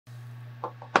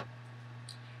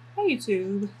Hey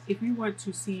YouTube, if you want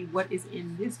to see what is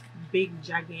in this big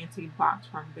gigantic box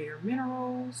from Bare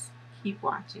Minerals, keep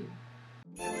watching.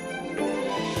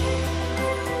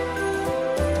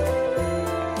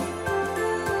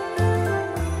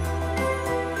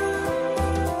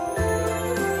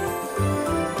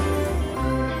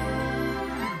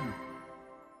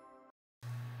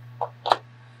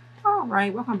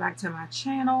 Alright, welcome back to my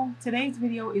channel. Today's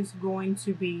video is going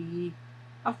to be,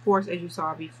 of course, as you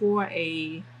saw before,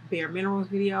 a Bare Minerals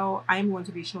video. I am going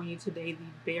to be showing you today the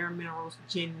Bare Minerals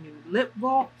Gen Nude Lip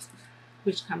Vault,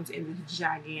 which comes in this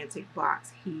gigantic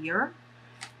box here.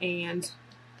 And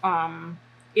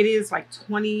it is like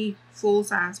 20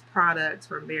 full-size products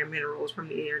from Bare Minerals from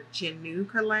their Gen Nude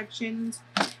collections.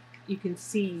 You can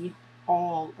see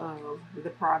all of the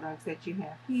products that you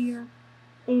have here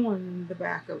on the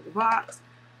back of the box.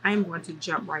 I'm going to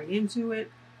jump right into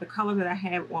it. The color that I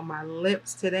have on my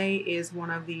lips today is one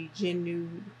of the Gen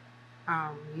Nude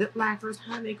lip lacquers,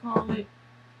 how do they call it?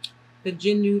 The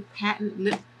Gen Nude Patent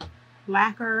Lip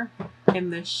Lacquer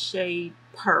in the shade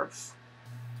Perf.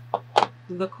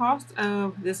 The cost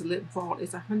of this lip vault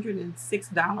is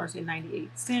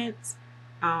 $106.98.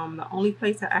 The only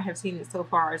place that I have seen it so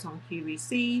far is on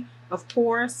QVC. Of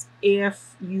course,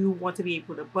 if you want to be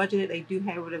able to budget it, they do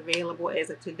have it available as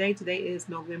of today. Today is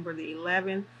November the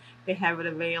 11th. They have it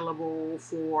available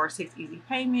for 6 easy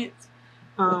payments.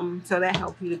 So that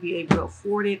helps you to be able to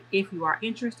afford it if you are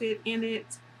interested in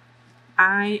it.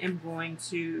 I am going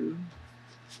to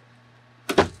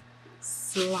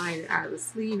slide it out of the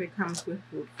sleeve. It comes with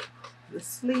the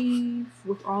sleeve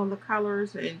with all the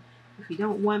colors, and if you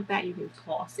don't want that, you can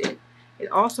toss it. It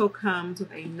also comes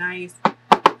with a nice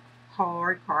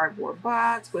hard cardboard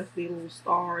box with the little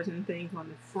stars and things on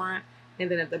the front,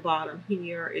 and then at the bottom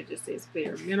here it just says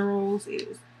Bare Minerals. It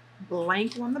is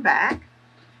blank on the back,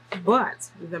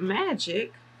 but the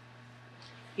magic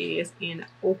is in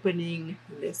opening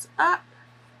this up,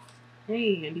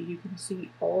 and you can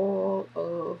see all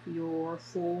of your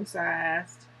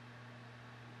full-sized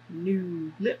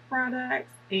nude lip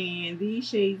products, and these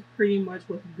shades pretty much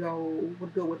would go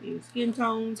with any skin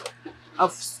tones.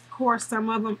 Of course, some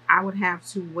of them I would have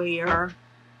to wear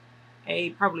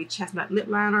a probably chestnut lip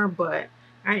liner, but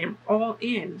I am all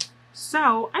in.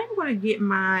 So I'm going to get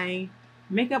my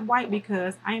makeup wipe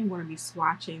because I am going to be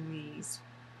swatching these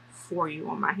for you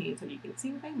on my hand so you can see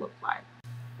what they look like.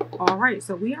 Alright,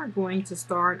 so we are going to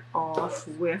start off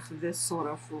with this sort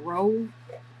of row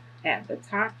at the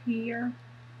top here.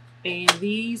 And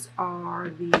these are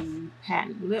the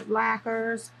patent lip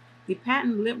lacquers. The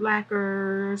patent lip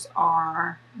lacquers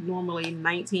are normally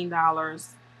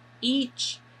 $19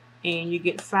 each, and you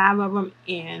get 5 of them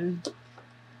in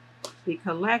the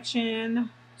collection.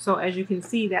 So as you can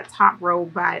see, that top row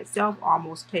by itself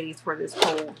almost pays for this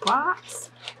whole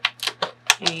box.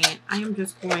 And I am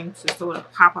just going to sort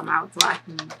of pop them out so I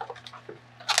can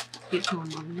get to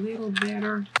them a little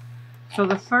better. So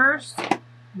the first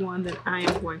one that I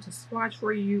am going to swatch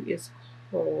for you is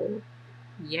called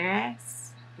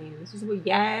Yes, and this is what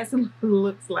Yes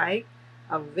looks like.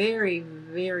 A very,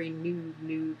 very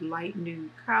nude, light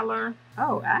nude color.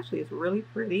 Oh, actually it's really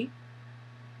pretty.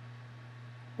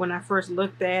 When I first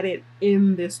looked at it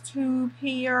in this tube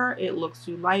here, it looks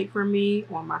too light for me.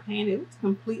 On my hand, it looks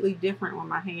completely different on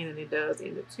my hand than it does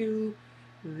in the tube.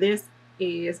 This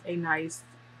is a nice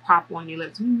pop on your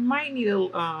lips. You might need a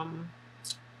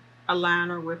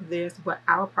liner with this, but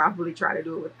I'll probably try to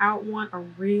do it without one. A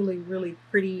really, really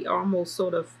pretty, almost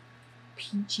sort of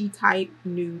peachy type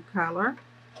nude color.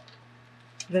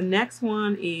 The next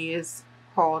one is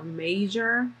called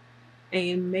Major,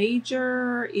 and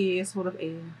Major is sort of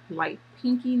a light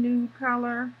pinky nude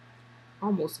color,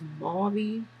 almost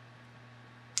mauvey,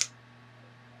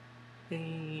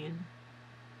 and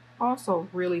also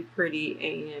really pretty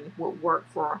and would work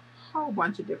for a whole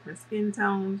bunch of different skin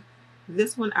tones.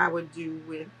 This one I would do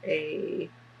with a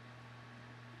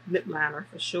lip liner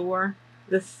for sure.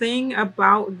 The thing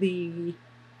about the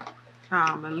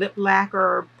lip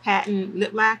lacquer, patent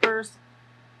lip lacquers,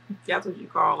 that's what you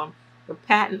call them, the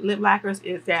patent lip lacquers,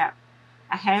 is that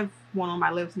I have one on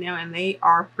my lips now and they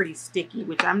are pretty sticky,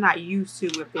 which I'm not used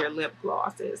to with their lip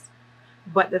glosses.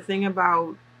 But the thing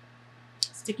about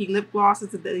sticky lip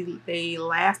glosses is that they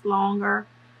last longer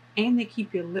and they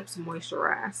keep your lips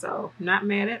moisturized, so not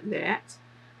mad at that.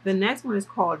 The next one is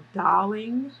called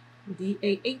Darling,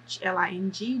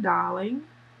 D-A-H-L-I-N-G, Darling,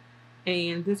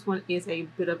 and this one is a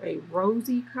bit of a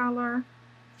rosy color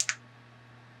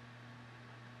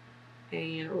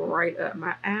and right up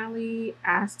my alley.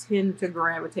 I tend to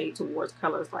gravitate towards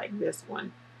colors like this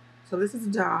one. So this is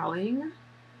Darling.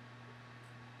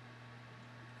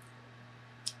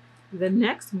 The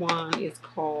next one is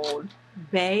called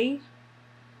Bay.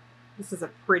 This is a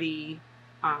pretty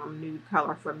nude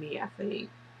color for me, I think.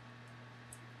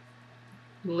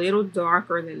 A little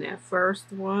darker than that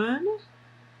first one.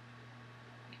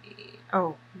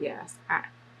 Oh, yes. I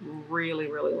really,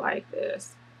 really like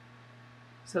this.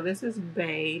 So this is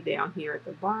Bay down here at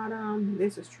the bottom.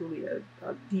 This is truly a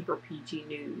deeper peachy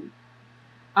nude.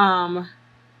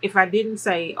 If I didn't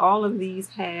say, all of these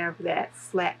have that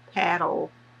flat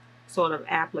paddle sort of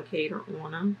applicator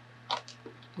on them.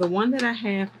 The one that I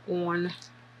have on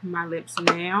my lips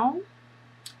now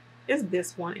is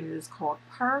this one, and it is called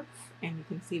Perf, and you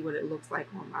can see what it looks like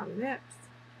on my lips.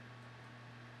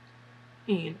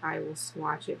 And I will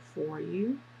swatch it for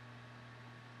you.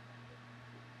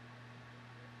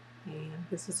 And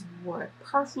this is what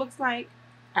Perf looks like.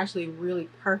 Actually really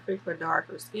perfect for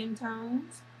darker skin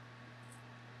tones.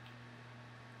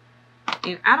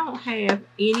 And I don't have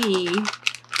any,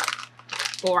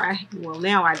 well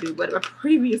now I do, but I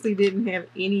previously didn't have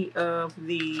any of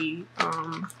the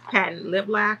patent lip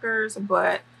lacquers,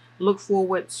 but look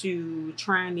forward to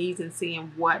trying these and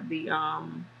seeing what the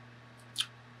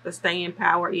staying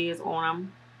power is on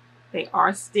them. They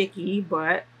are sticky,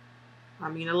 but I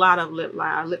mean, a lot of lip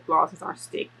glosses are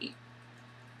sticky.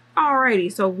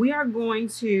 Alrighty, so we are going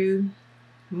to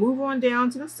move on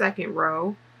down to the second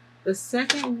row. The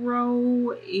second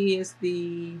row is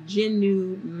the Gen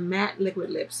Nude Matte Liquid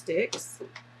Lipsticks.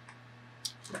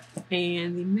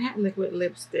 And the matte liquid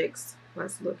lipsticks,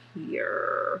 let's look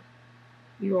here.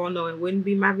 You all know it wouldn't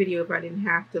be my video if I didn't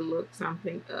have to look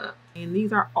something up. And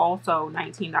these are also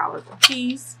 $19 a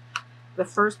piece. The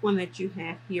first one that you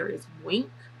have here is Wink.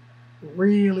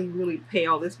 Really, really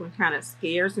pale. This one kind of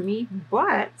scares me,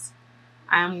 but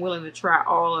I'm willing to try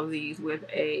all of these with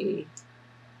a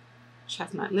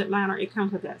chestnut lip liner. It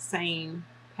comes with that same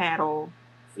paddle,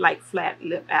 like flat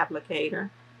lip applicator.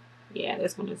 Yeah,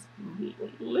 this one is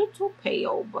a little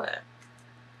pale, but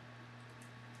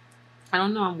I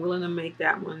don't know. I'm willing to make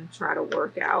that one try to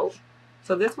work out.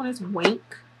 So this one is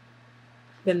Wink.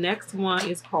 The next one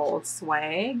is called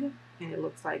Swag, and it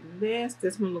looks like this.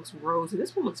 This one looks rosy.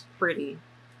 This one looks pretty.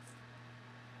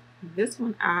 This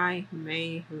one I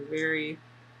may very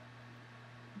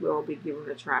will be giving it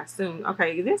a try soon.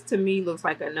 Okay, this to me looks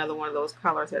like another one of those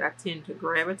colors that I tend to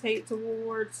gravitate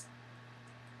towards,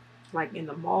 like in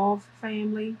the mauve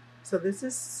family. So this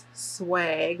is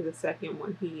Swag, the second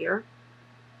one here.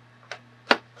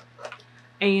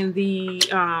 And the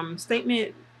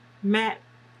Statement matte,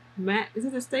 is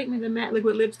it a Statement, the matte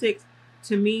liquid lipsticks,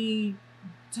 to me,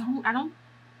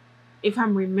 if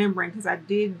I'm remembering, because I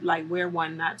did like wear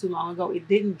one not too long ago, it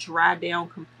didn't dry down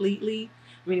completely.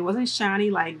 I mean, it wasn't shiny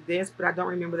like this, but I don't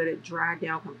remember that it dried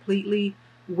down completely,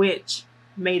 which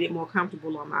made it more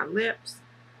comfortable on my lips.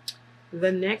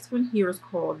 The next one here is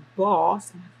called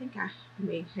Boss, and I think I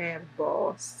may have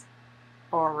Boss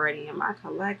already in my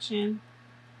collection.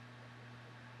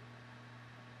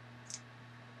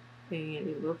 And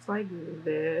it looks like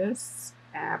this.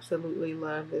 Absolutely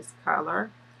love this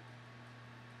color.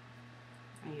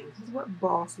 And this is what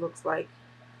Boss looks like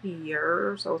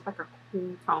here. So it's like a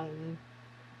cool tone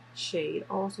shade.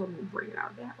 Also, let me bring it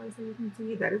out that way so you can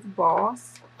see. That is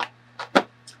Boss.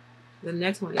 The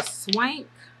next one is Swank.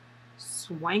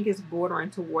 Swank is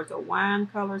bordering towards a wine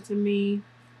color to me,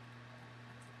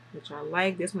 which I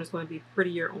like. This one is going to be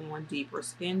prettier on deeper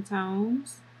skin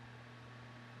tones.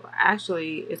 Well,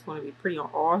 actually, it's going to be pretty on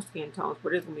all skin tones,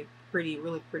 but it's going to be pretty,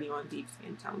 really pretty on deep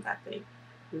skin tones, I think.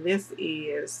 This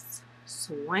is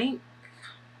Swank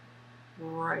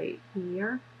right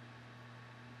here.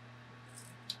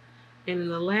 And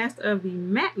the last of the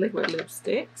matte liquid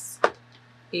lipsticks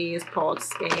is called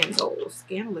Scandal.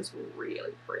 Scandal is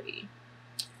really pretty.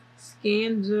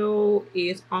 Scandal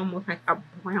is almost like a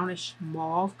brownish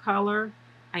mauve color.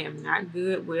 I am not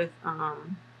good with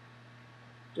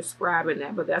describing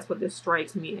that, but that's what this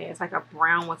strikes me as, like a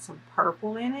brown with some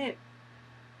purple in it,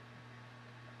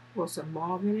 or some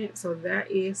mauve in it. So that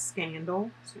is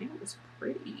Scandal. Scandal is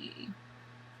pretty.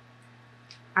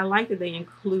 I like that they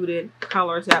included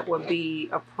colors that would be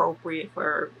appropriate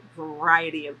for a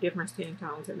variety of different skin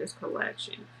tones in this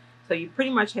collection. So you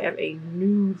pretty much have a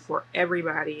nude for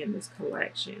everybody in this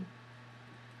collection.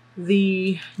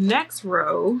 The next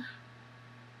row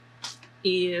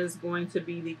is going to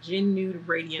be the Gen Nude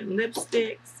Radiant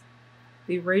Lipsticks.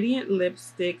 The Radiant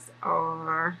Lipsticks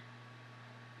are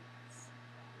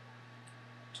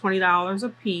 $20 a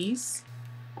piece.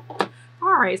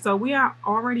 Alright, so we are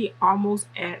already almost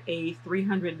at a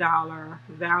 $300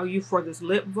 value for this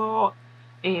lip vault,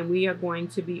 and we are going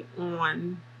to be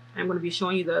on, I'm going to be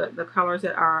showing you the colors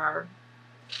that are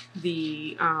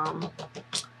the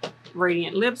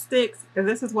Radiant lipsticks. And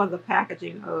this is what the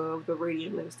packaging of the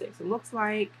Radiant lipsticks it looks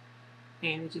like.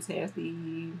 And it just has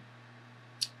the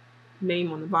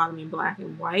name on the bottom in black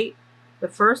and white. The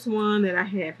first one that I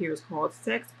have here is called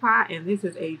Sex Pot, and this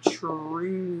is a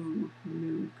true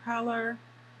nude color.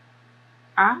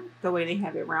 The way they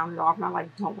have it rounded off, and I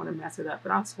don't want to mess it up,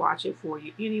 but I'll swatch it for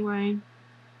you anyway.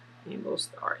 And we'll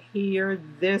start here.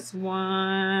 This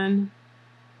one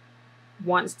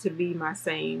wants to be my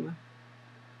same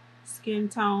skin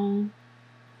tone,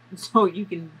 so you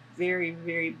can very,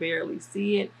 very barely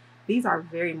see it. These are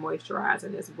very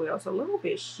moisturizing as well, so a little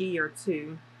bit sheer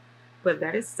too. But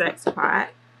that is Sex Pot.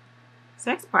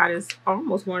 Sex Pot is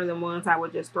almost one of the ones I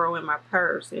would just throw in my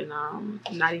purse and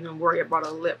not even worry about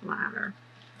a lip liner.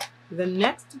 The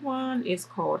next one is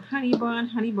called Honey Bun.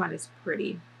 Honey Bun is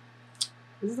pretty.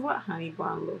 This is what Honey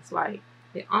Bun looks like.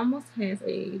 It almost has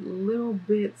a little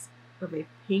bit of a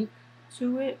pink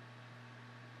to it.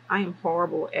 I am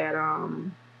horrible at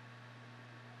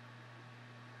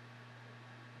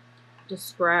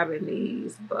describing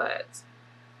these, but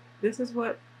this is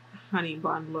what Honey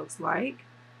Bun looks like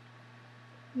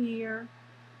here.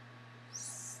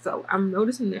 So I'm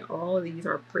noticing that all of these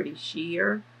are pretty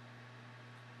sheer,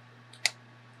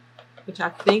 which I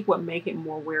think would make it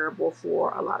more wearable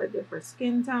for a lot of different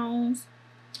skin tones.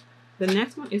 The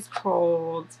next one is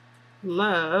called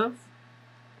Love,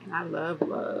 and I love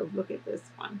Love. Look at this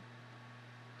one.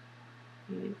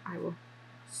 And I will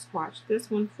swatch this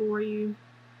one for you.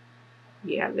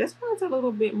 Yeah, this one's a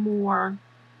little bit more,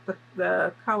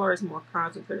 the color is more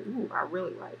concentrated. Ooh, I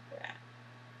really like that.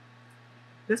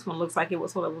 This one looks like it would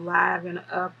sort of liven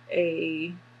up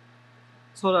a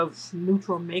sort of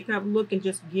neutral makeup look and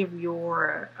just give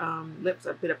your lips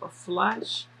a bit of a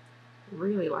flush.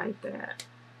 Really like that.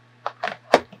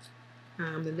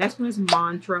 The next one is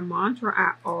Mantra. Mantra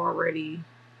I already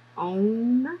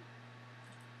own,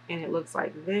 and it looks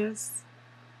like this,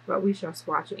 but we shall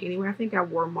swatch it anyway. I think I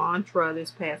wore Mantra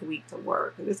this past week to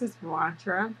work. This is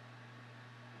Mantra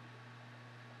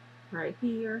right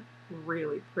here.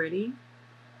 Really pretty.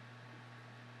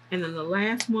 And then the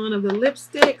last one of the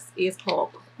lipsticks is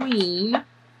called Queen.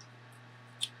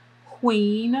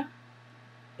 Queen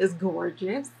is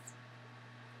gorgeous.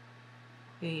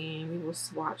 And we will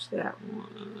swatch that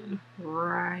one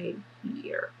right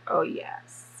here. Oh,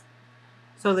 yes.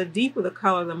 So the deeper the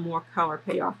color, the more color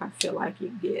payoff I feel like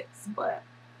it gets. But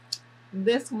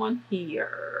this one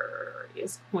here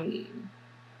is Queen.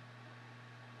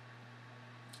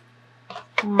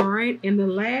 All right, and the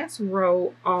last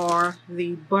row are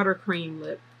the buttercream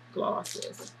lip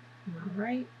glosses. All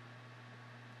right.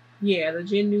 Yeah, the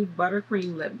Gen Nude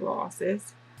buttercream lip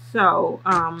glosses. So,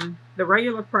 the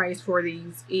regular price for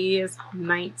these is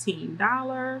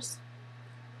 $19.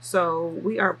 So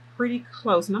we are pretty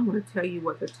close, and I'm going to tell you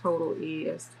what the total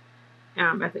is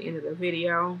at the end of the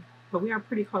video. But we are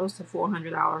pretty close to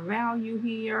 $400 value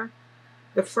here.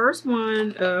 The first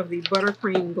one of the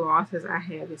buttercream glosses I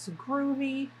have is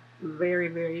Groovy. Very,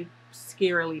 very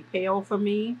scarily pale for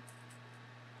me.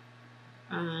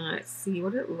 Let's see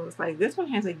what it looks like. This one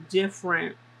has a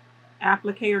different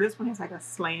applicator. This one has like a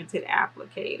slanted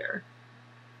applicator.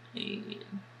 And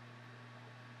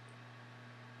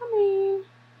I mean,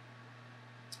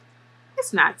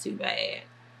 it's not too bad.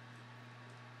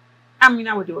 I mean,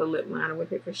 I would do a lip liner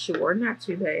with it for sure. Not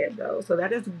too bad though. So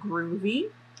that is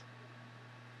Groovy.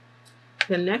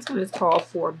 The next one is called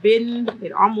Forbidden.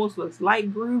 It almost looks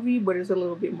like Groovy, but it's a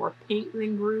little bit more pink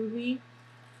than Groovy.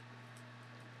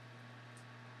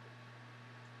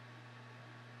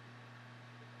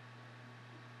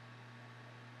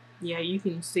 Yeah, you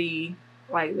can see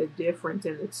like the difference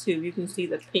in the two. You can see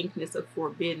the pinkness of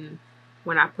Forbidden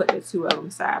when I put the two of them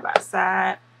side by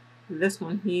side. This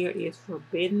one here is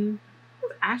Forbidden.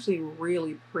 It's actually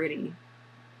really pretty.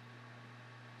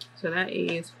 So that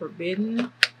is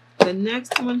Forbidden. The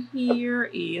next one here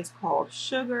is called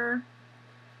Sugar.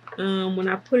 When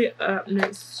I put it up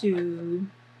next to,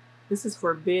 this is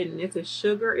Forbidden. It's a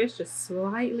Sugar. It's just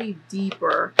slightly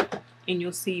deeper. And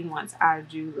you'll see once I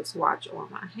do the swatch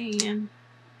on my hand.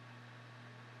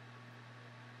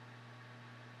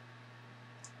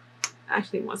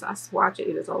 Actually, once I swatch it,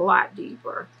 it is a lot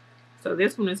deeper. So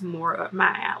this one is more up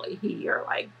my alley here.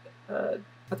 Like,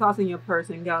 toss in your purse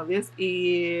and go. This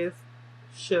is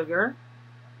Sugar.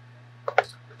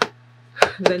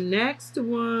 The next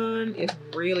one is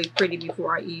really pretty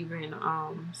before I even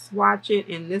swatch it.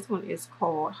 And this one is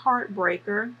called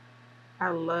Heartbreaker. I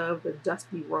love the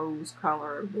dusty rose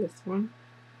color of this one.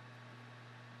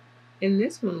 And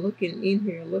this one, looking in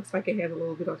here, looks like it has a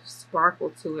little bit of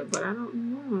sparkle to it, but I don't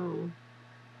know.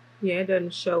 Yeah, it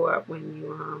doesn't show up when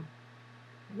you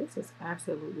this is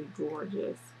absolutely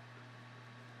gorgeous.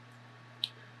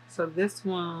 So this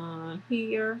one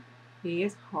here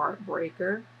is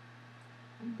Heartbreaker.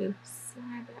 I'm gonna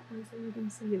slide that one so you can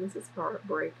see this is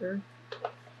Heartbreaker.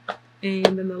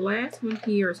 And then the last one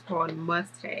here is called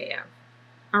Must Have.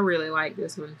 I really like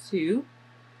this one too.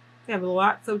 They have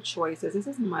lots of choices. This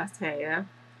is Must Have.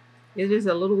 It is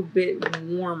a little bit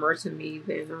warmer to me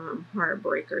than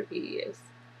Heartbreaker is.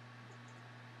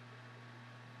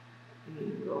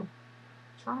 And we'll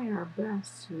try our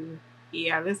best to.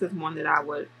 Yeah, this is one that I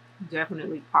would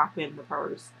definitely pop in the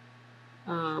purse.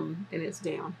 And it's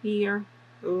down here.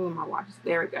 Oh, my watch.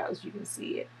 There it goes. You can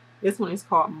see it. This one is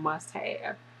called Must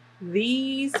Have.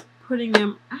 These, putting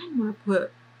them, I'm gonna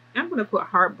put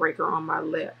Heartbreaker on my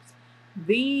lips.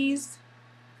 These,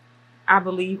 I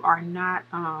believe, are not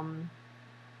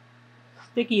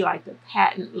sticky like the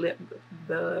patent lip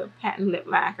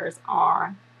lacquers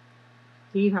are.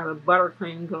 These are the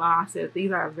buttercream glosses.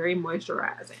 These are very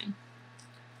moisturizing.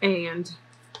 And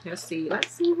let's see what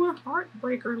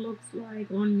Heartbreaker looks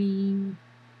like on me.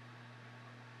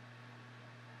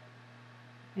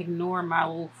 Ignore my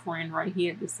little friend right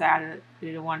here decided that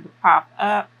it wanted to pop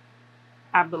up.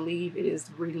 I believe it is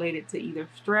related to either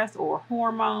stress or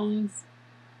hormones.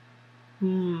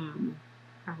 I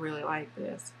really like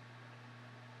this.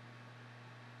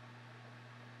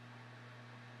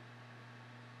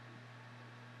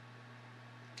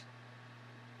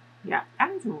 Yeah,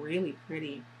 that is really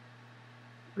pretty.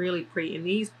 Really pretty. And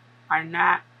these are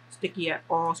not sticky at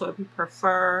all. So if you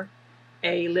prefer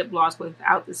a lip gloss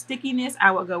without the stickiness, I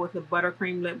would go with the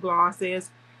buttercream lip glosses.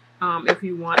 If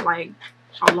you want like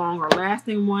a longer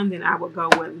lasting one, then I would go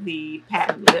with the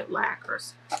patent lip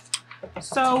lacquers.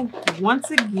 So once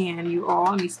again, you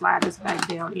all, let me slide this back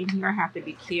down in here. I have to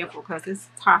be careful because this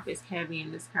top is heavy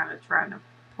and it's kind of trying to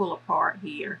pull apart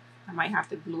here. I might have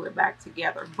to glue it back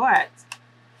together, but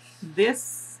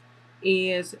this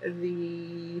is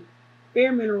the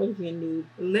Bare Minerals Nude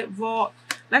Lip Vault.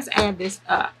 Let's add this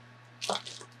up.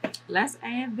 Let's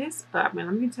add this up. And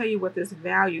let me tell you what this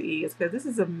value is, because this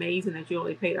is amazing that you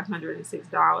only paid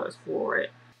 $106 for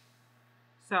it.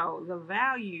 So the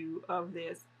value of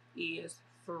this is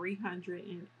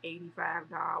 $385.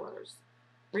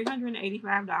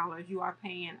 $385. You are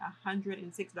paying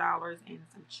 $106 and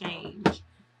some change.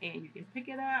 And you can pick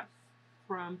it up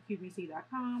from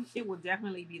QVC.com. It will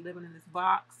definitely be living in this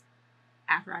box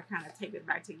after I kind of tape it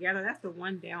back together. That's the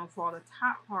one downfall. The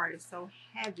top part is so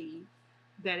heavy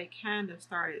that it kind of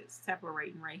started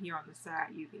separating right here on the side.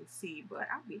 You can see, but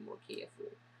I'll be more careful.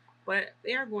 But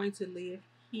they're going to live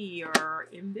here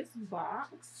in this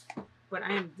box. But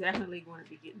I am definitely going to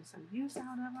be getting some use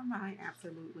out of them. I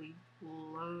absolutely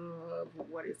love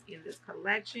what is in this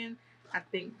collection. I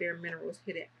think Bare Minerals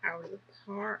hit it out of the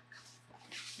park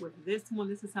with this one.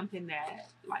 This is something that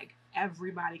like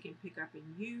everybody can pick up and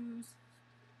use.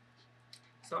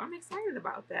 So I'm excited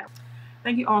about that.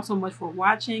 Thank you all so much for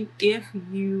watching. If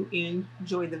you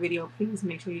enjoyed the video, please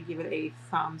make sure you give it a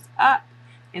thumbs up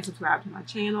and subscribe to my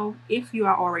channel. If you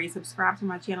are already subscribed to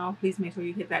my channel, please make sure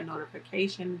you hit that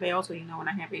notification bell so you know when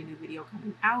I have a new video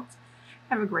coming out.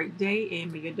 Have a great day,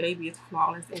 and may your day be as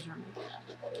flawless as your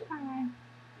makeup. Bye.